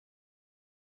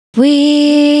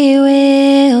we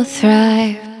will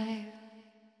thrive.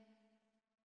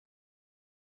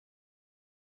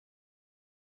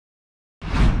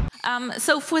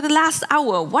 So for the last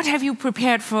hour, what have you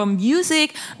prepared for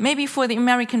music? Maybe for the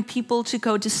American people to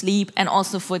go to sleep, and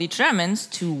also for the Germans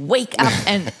to wake up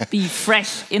and be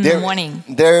fresh in the morning.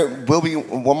 There will be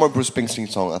one more Bruce Springsteen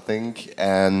song, I think,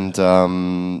 and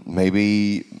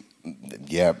maybe,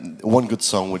 yeah, one good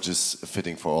song which is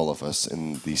fitting for all of us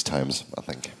in these times, I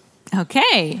think.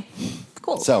 Okay,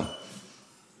 cool. So,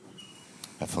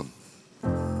 have fun.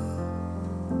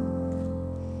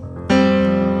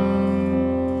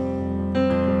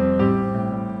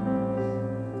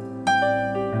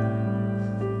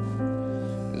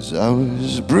 I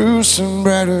was bruised and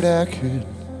battered, I could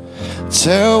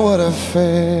tell what I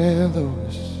felt. I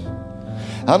was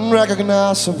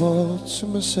unrecognizable to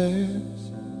myself.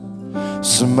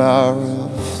 Somehow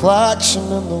reflection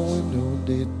in the window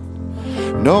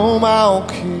didn't know my own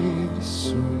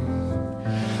kiss.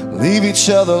 We leave each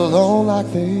other alone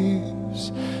like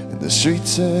this in the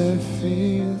streets of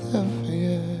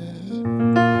Philadelphia.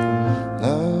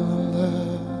 La, la,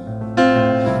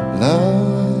 la,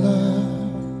 la.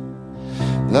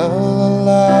 La la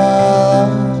la,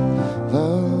 la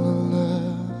la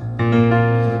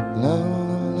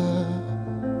la,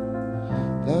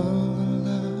 la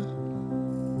la.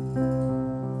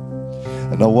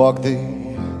 And I walked the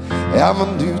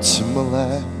avenue to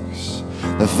relax.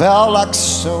 It felt like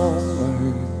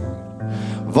stone.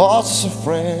 Voices of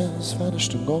friends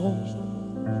vanished and gone.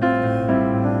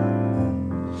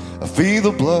 I feel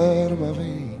the blood in my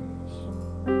veins.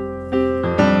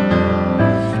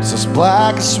 It's as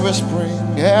black as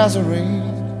whispering as a rain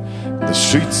in the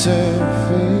streets of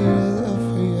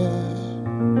Philadelphia.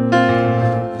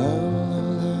 La la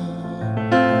la,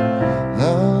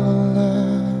 la la la,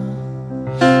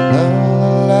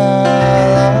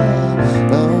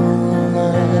 la la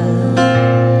la,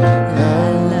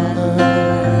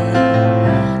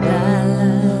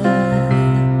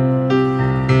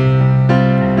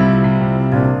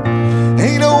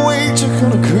 ain't no way you're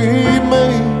gonna create me.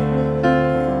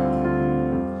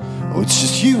 Oh, it's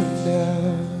just you and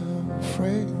I'm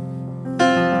afraid.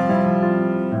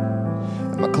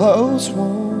 And my clothes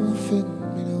won't fit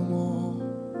me no more.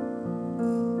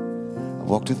 I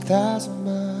walked 1,000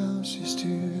 miles just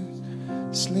to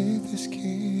slip this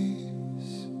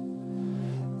kiss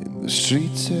in the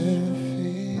streets of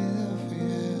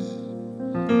Philadelphia.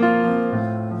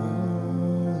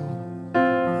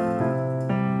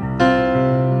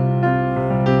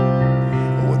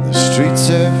 Oh, in the streets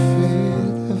of Philadelphia.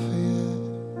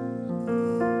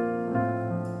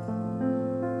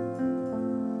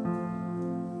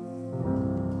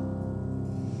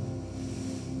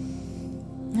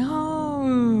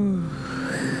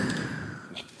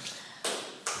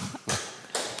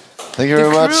 Thank you very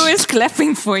much. The crew is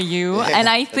clapping for you, Yeah, and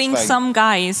I think fine. some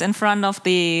guys in front of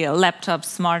the laptops,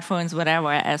 smartphones,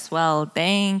 whatever as well.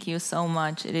 Thank you so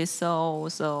much. It is so